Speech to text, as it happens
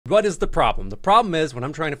What is the problem? The problem is when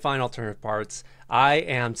I'm trying to find alternative parts, I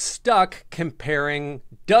am stuck comparing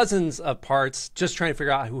dozens of parts, just trying to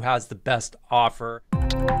figure out who has the best offer.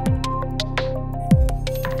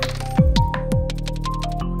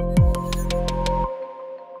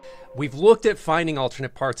 We've looked at finding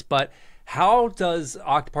alternate parts, but how does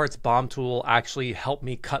Octopart's BOM tool actually help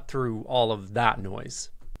me cut through all of that noise?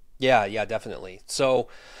 Yeah, definitely. So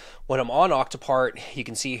when I'm on Octopart, you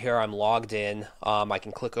can see here I'm logged in. I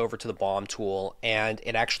can click over to the BOM tool and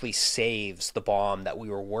it actually saves the BOM that we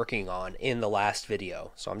were working on in the last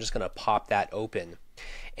video. So I'm just going to pop that open.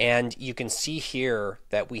 And you can see here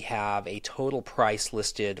that we have a total price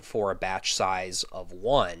listed for a batch size of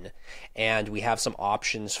 1. And we have some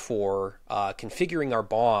options for configuring our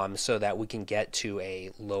BOM so that we can get to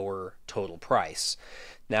a lower total price.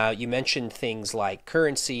 Now, you mentioned things like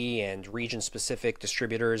currency and region-specific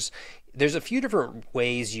distributors. There's a few different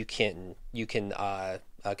ways you can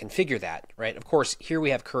configure that, right? Of course, here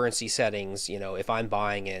we have currency settings. You know, if I'm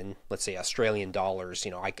buying in, let's say, Australian dollars,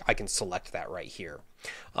 you know, I can select that right here.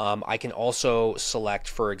 I can also select,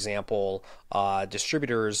 for example,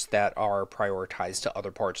 distributors that are prioritized to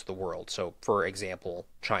other parts of the world. So, for example,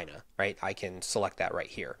 China, right? I can select that right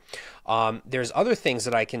here. There's other things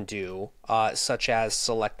that I can do, such as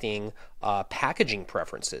selecting packaging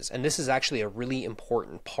preferences. And this is actually a really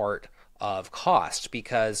important part of cost,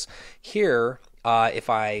 because here, if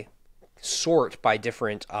I sort by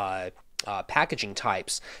different packaging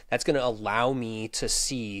types, that's going to allow me to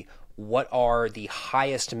see what are the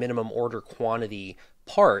highest minimum order quantity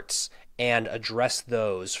parts and address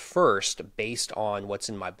those first based on what's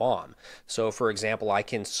in my BOM. So, for example, I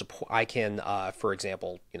can for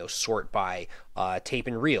example, you know, sort by tape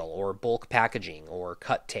and reel or bulk packaging or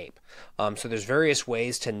cut tape. So there's various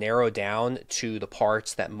ways to narrow down to the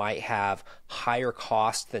parts that might have higher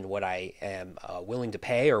cost than what I am willing to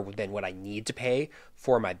pay or than what I need to pay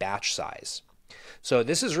for my batch size. So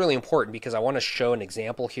this is really important because I want to show an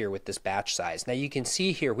example here with this batch size. Now you can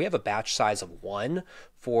see here we have a batch size of 1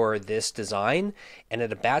 for this design, and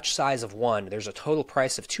at a batch size of 1 there's a total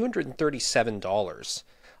price of $237.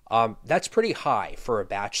 That's pretty high for a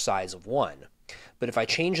batch size of 1. But if I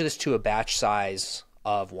change this to a batch size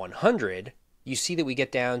of 100, you see that we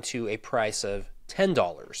get down to a price of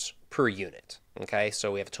 $10 per unit. Okay,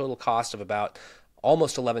 so we have a total cost of about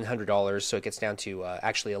almost $1,100, so it gets down to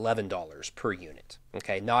actually $11 per unit,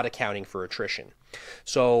 okay, not accounting for attrition.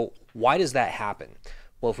 So why does that happen?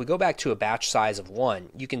 Well, if we go back to a batch size of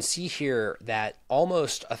 1, you can see here that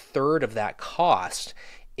almost a third of that cost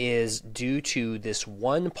is due to this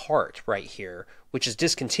one part right here, which is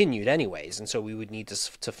discontinued anyways, and so we would need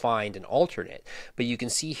to find an alternate. But you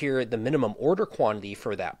can see here the minimum order quantity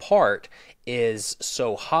for that part is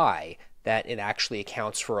so high that it actually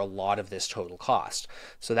accounts for a lot of this total cost.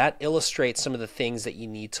 So that illustrates some of the things that you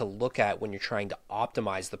need to look at when you're trying to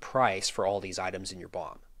optimize the price for all these items in your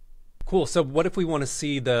BOM. Cool. So what if we want to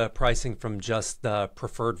see the pricing from just the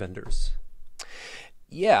preferred vendors?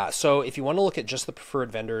 Yeah, so if you want to look at just the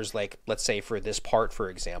preferred vendors, like let's say for this part, for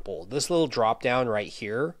example, this little drop down right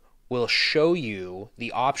here will show you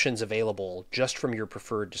the options available just from your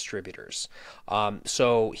preferred distributors.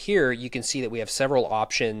 So here you can see that we have several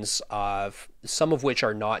options, some of which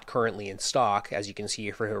are not currently in stock, as you can see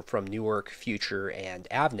here from Newark, Future, and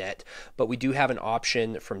Avnet, but we do have an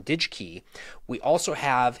option from DigiKey. We also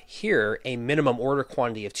have here a minimum order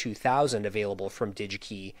quantity of 2,000 available from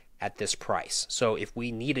DigiKey at this price. So if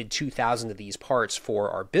we needed 2,000 of these parts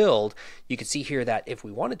for our build, you can see here that if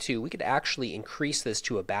we wanted to, we could actually increase this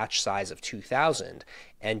to a batch size of 2,000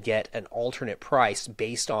 and get an alternate price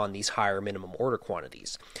based on these higher minimum order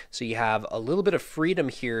quantities. So you have a little bit of freedom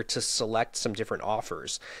here to select some different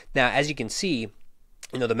offers. Now, as you can see,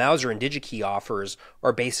 you know, the Mouser and DigiKey offers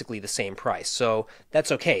are basically the same price. So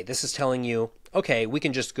that's okay. This is telling you, okay, we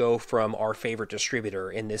can just go from our favorite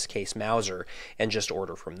distributor, in this case Mouser, and just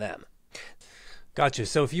order from them. Gotcha.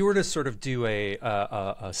 So if you were to sort of do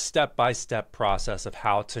a step-by-step process of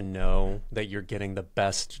how to know that you're getting the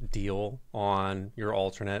best deal on your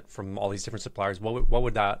alternate from all these different suppliers, what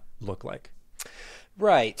would that look like?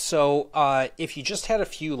 Right. So if you just had a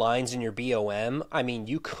few lines in your BOM, I mean,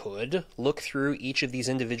 you could look through each of these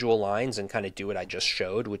individual lines and kind of do what I just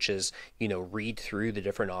showed, which is, you know, read through the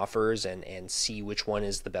different offers and see which one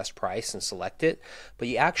is the best price and select it. But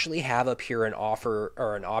you actually have up here an offer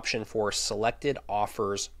or an option for selected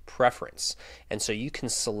offers preference. And so you can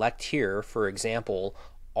select here, for example,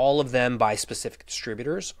 all of them by specific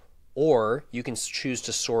distributors, or you can choose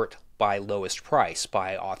to sort by lowest price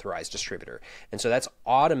by authorized distributor. And so that's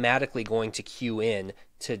automatically going to queue in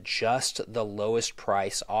to just the lowest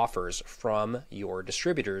price offers from your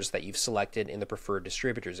distributors that you've selected in the preferred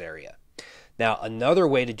distributors area. Now, another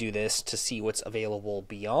way to do this to see what's available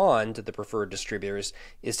beyond the preferred distributors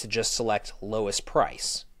is to just select lowest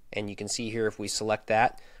price. And you can see here if we select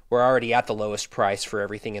that, we're already at the lowest price for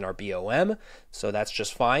everything in our BOM, so that's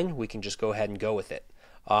just fine. We can just go ahead and go with it.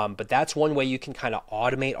 But that's one way you can kind of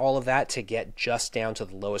automate all of that to get just down to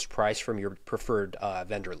the lowest price from your preferred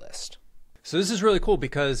vendor list. So this is really cool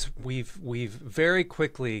because we've very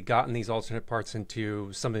quickly gotten these alternate parts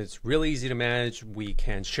into something that's really easy to manage. We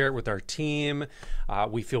can share it with our team.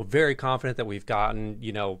 We feel very confident that we've gotten,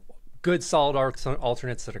 good solid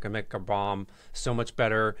alternates that are going to make our BOM so much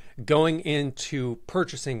better. Going into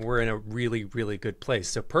purchasing, we're in a really, really good place.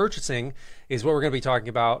 So purchasing is what we're going to be talking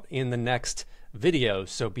about in the next video.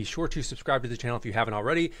 So be sure to subscribe to the channel if you haven't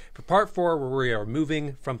already for part 4, where we are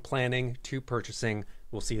moving from planning to purchasing.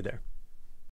 We'll see you there.